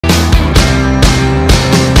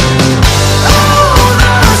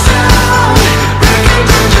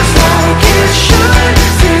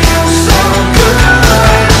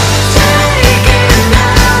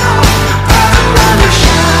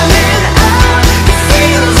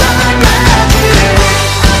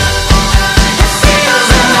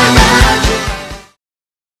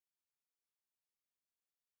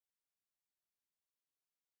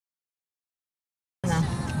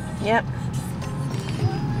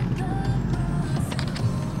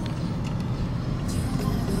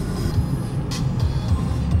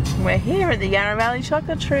we're here at the Yarra Valley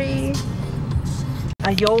Chocolate Tree.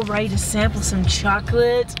 Are you all ready to sample some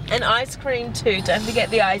chocolate? And ice cream too, don't forget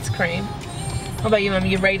the ice cream. What about you, Mum?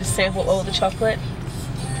 You ready to sample all the chocolate?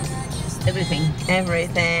 Everything.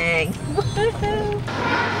 Everything. Look at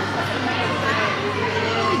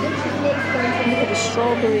the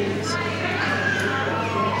strawberries.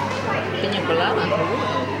 Pina colada.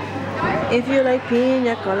 If you like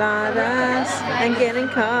pina coladas and getting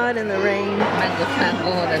caught in the rain. Mango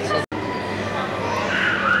tango, that's it.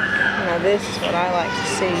 Now this is what I like to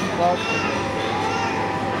see, vlog.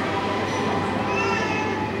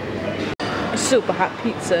 A super hot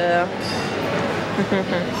pizza.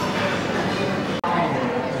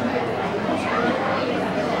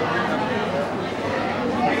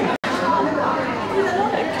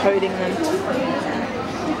 They're coating them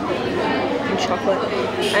in chocolate.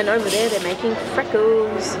 And over there they're making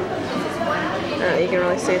freckles. Oh, you can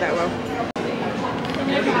really see that well.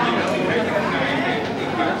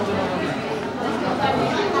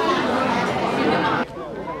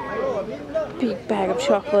 Big bag of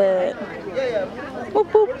chocolate.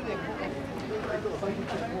 Whoop whoop.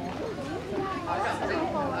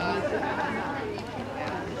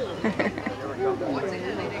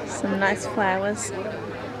 Some nice flowers.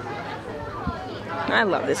 I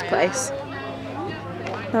love this place.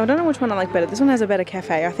 No, I don't know which one I like better. This one has a better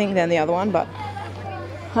cafe, I think, than the other one, but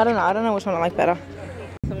I don't know. I don't know which one I like better.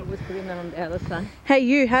 Hey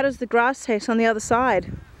you, how does the grass taste on the other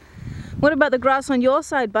side? What about the grass on your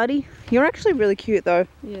side, buddy? You're actually really cute though.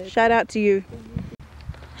 Yeah. Shout out to you.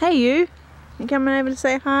 Hey you coming over to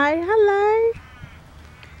say hi? Hello.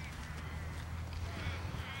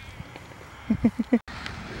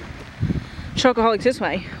 Chocoholics this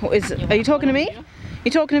way. Are you talking to me?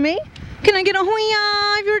 You talking to me? Can I get a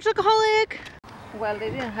hoya if you're a chocoholic? Well,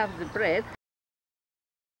 they didn't have the bread.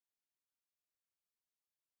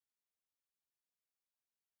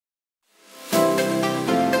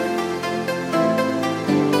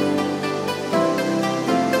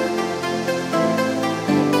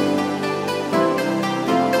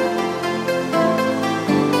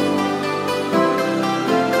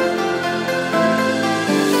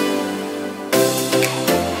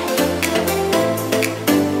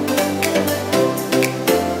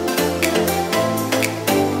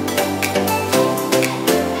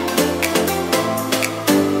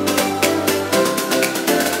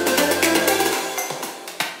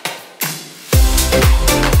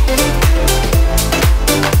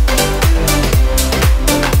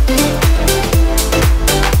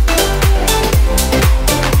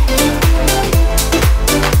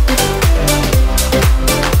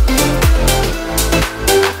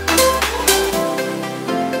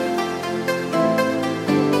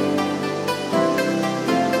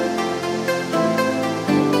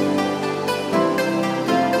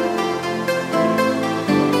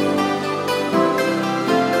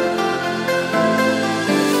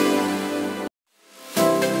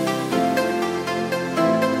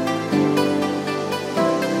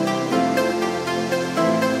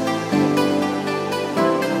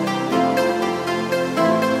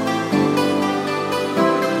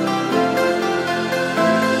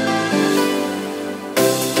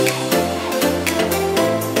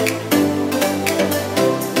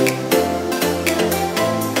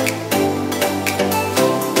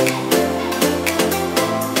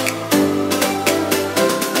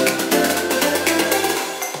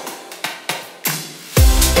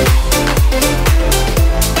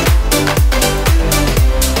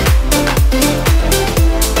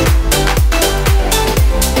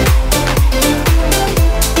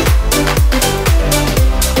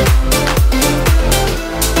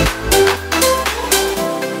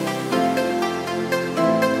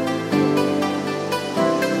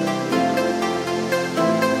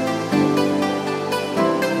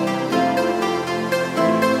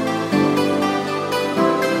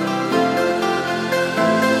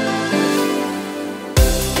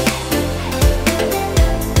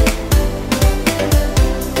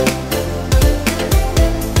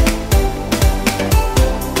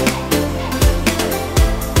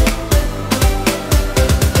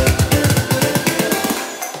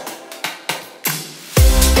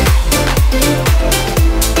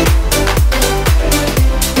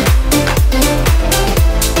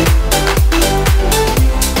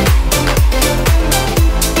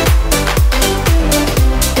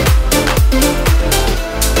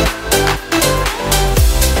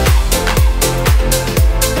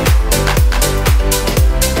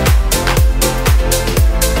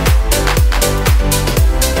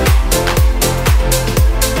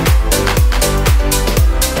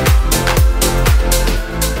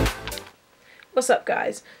 What's up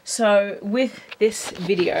guys? So with this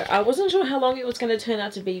video, I wasn't sure how long it was going to turn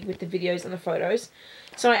out to be with the videos and the photos.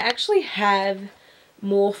 So I actually have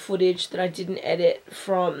more footage that I didn't edit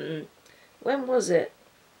from, when was it?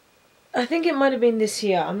 I think it might have been this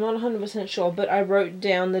year, I'm not 100% sure, but I wrote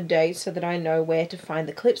down the date so that I know where to find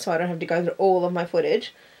the clip so I don't have to go through all of my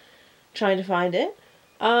footage trying to find it.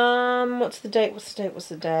 What's the date?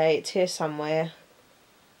 It's here somewhere.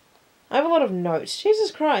 I have a lot of notes.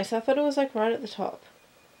 Jesus Christ, I thought it was like right at the top.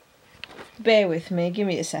 Bear with me, give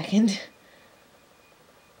me a second.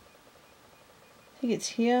 I think it's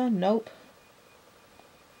here. Nope.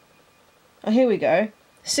 Oh, here we go.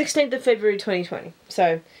 16th of February 2020.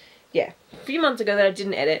 So, yeah, a few months ago that I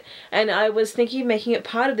didn't edit. And I was thinking of making it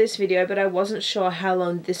part of this video, but I wasn't sure how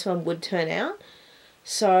long this one would turn out.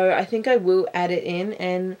 So, I think I will add it in.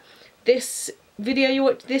 And this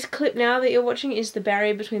video this clip now that you're watching is the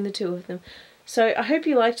barrier between the two of them. So I hope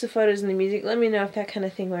you liked the photos and the music. Let me know if that kind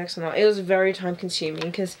of thing works or not. It was very time consuming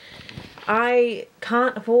because I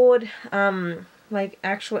can't afford like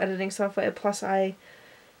actual editing software, plus I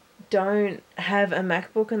don't have a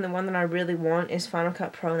MacBook, and the one that I really want is Final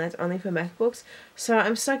Cut Pro, and that's only for MacBooks. So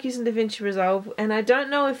I'm stuck using DaVinci Resolve, and I don't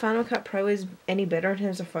know if Final Cut Pro is any better in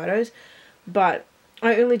terms of photos, but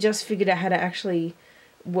I only just figured out how to actually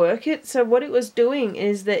work it. So what it was doing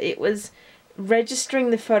is that it was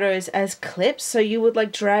registering the photos as clips, so you would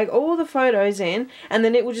like drag all the photos in and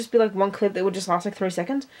then it would just be like one clip that would just last like 3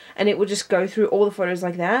 seconds, and it would just go through all the photos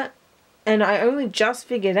like that. And I only just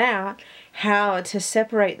figured out how to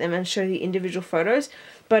separate them and show the individual photos,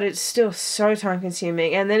 but it's still so time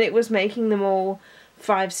consuming. And then it was making them all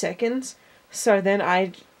 5 seconds, so then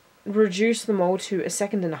I reduce them all to 1.5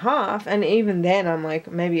 seconds, and even then I'm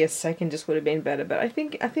like, maybe 1 second just would have been better, but I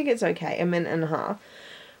think it's okay, 1.5 minutes.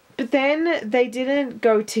 But then they didn't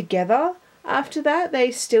go together after that.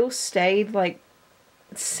 They still stayed like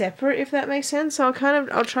separate, if that makes sense. So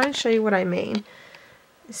I'll try and show you what I mean.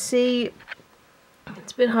 See,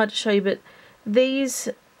 it's a bit hard to show you, but these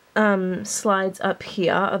slides up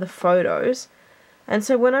here are the photos, and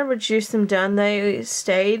so when I reduced them down they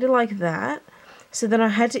stayed like that. So then I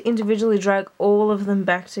had to individually drag all of them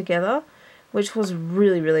back together, which was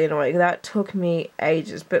really, really annoying. That took me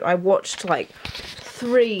ages, but I watched like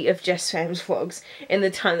 3 of Jess Fam's vlogs in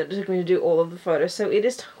the time that it took me to do all of the photos, so it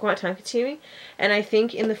is quite time consuming. And I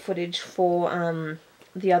think in the footage for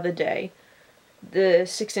the other day, the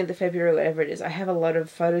 16th of February, whatever it is, I have a lot of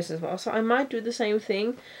photos as well, so I might do the same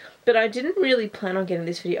thing. But I didn't really plan on getting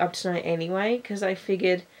this video up tonight anyway, because I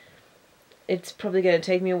figured it's probably going to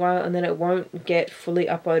take me a while, and then it won't get fully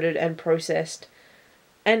uploaded and processed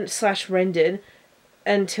and / rendered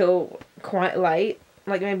until quite late,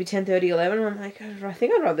 like maybe 10:30, 11. I'm like, I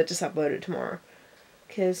think I'd rather just upload it tomorrow,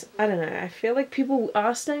 because I don't know, I feel like people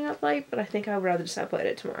are staying up late, but I think I'd rather just upload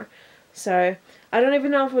it tomorrow. So I don't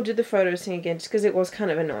even know if I'll do the photos thing again, just because it was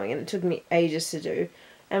kind of annoying and it took me ages to do,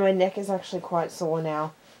 and my neck is actually quite sore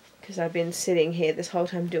now because I've been sitting here this whole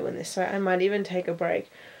time doing this. So I might even take a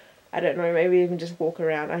break. I don't know, maybe even just walk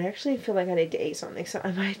around. I actually feel like I need to eat something, so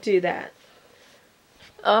I might do that.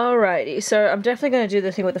 Alrighty, so I'm definitely going to do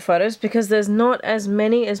the thing with the photos, because there's not as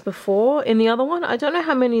many as before in the other one. I don't know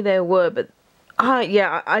how many there were, but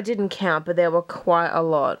yeah, I didn't count, but there were quite a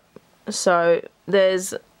lot. So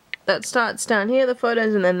that starts down here, the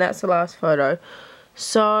photos, and then that's the last photo.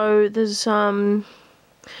 So there's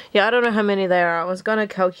yeah, I don't know how many there are. I was going to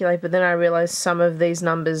calculate, but then I realized some of these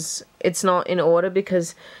numbers, it's not in order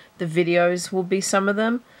because the videos will be some of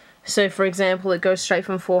them. So for example, it goes straight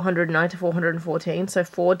from 409 to 414, so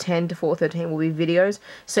 410 to 413 will be videos,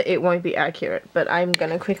 so it won't be accurate, but I'm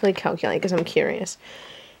going to quickly calculate because I'm curious.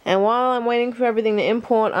 And while I'm waiting for everything to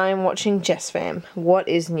import, I'm watching Jess Fam. What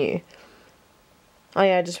is new? Oh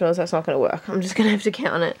yeah, I just realized that's not going to work. I'm just going to have to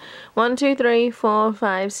count it. 1, 2, 3, 4,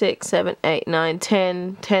 5, 6, 7, 8, 9,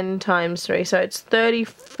 10. 10 times 3, so it's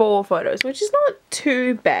 34 photos, which is not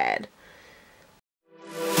too bad.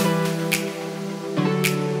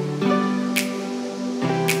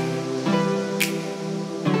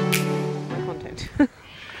 Content.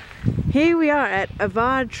 Here we are at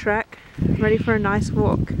Avad track, ready for a nice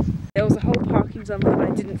walk. There was a whole parking zone that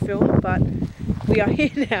I didn't film, but we are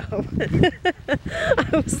here now. I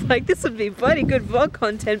was like, this would be bloody good vlog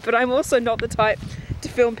content, but I'm also not the type to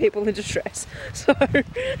film people in distress. So,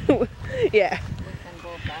 yeah.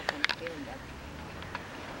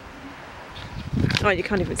 Oh, you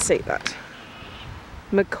can't even see that.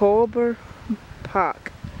 Macabre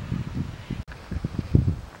Park.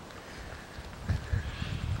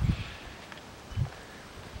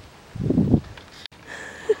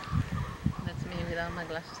 That's me without my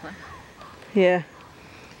glasses now. Yeah.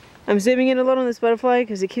 I'm zooming in a lot on this butterfly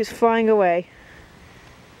because it keeps flying away.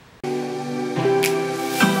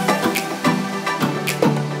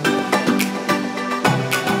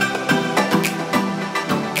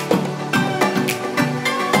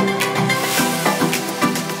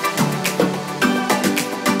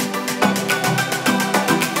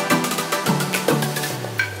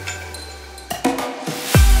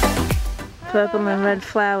 Purple and red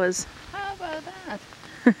flowers. How about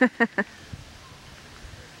that?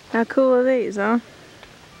 How cool are these, huh?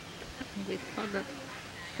 We thought that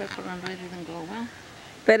purple and red didn't go well.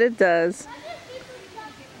 Bet it does.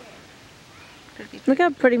 Look how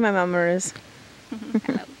pretty my mama is.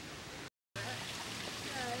 Hello.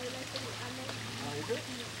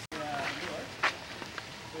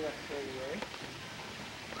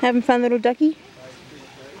 Having fun, little ducky?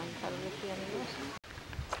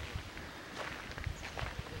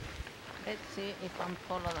 Let's see if I'm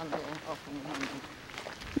taller than the opening one.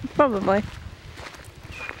 Probably.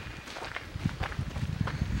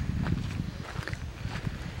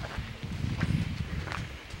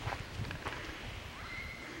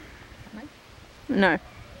 No.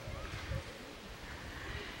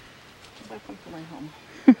 Welcome to my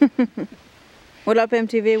home. What up,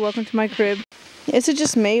 MTV? Welcome to my crib. Is it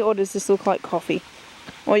just me, or does this look like coffee?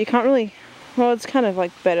 Well, you can't really... Well, it's kind of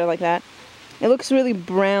like better like that. It looks really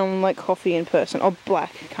brown like coffee in person, or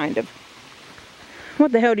black, kind of.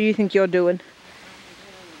 What the hell do you think you're doing?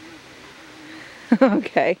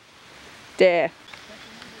 Okay. Dare.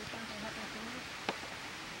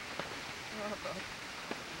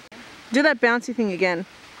 Do that bouncy thing again.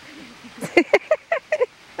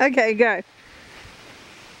 Okay, go.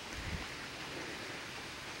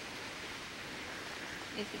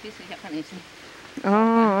 Easy peasy Japanese.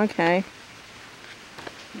 Oh, okay.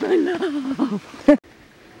 I know.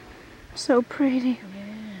 So pretty.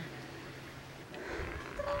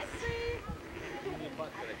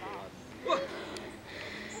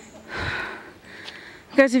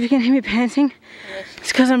 Guys, if you can hear me panting,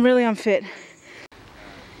 it's because I'm really unfit.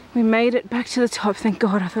 We made it back to the top, thank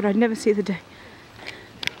God. I thought I'd never see the day.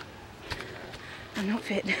 I'm not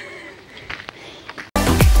fit.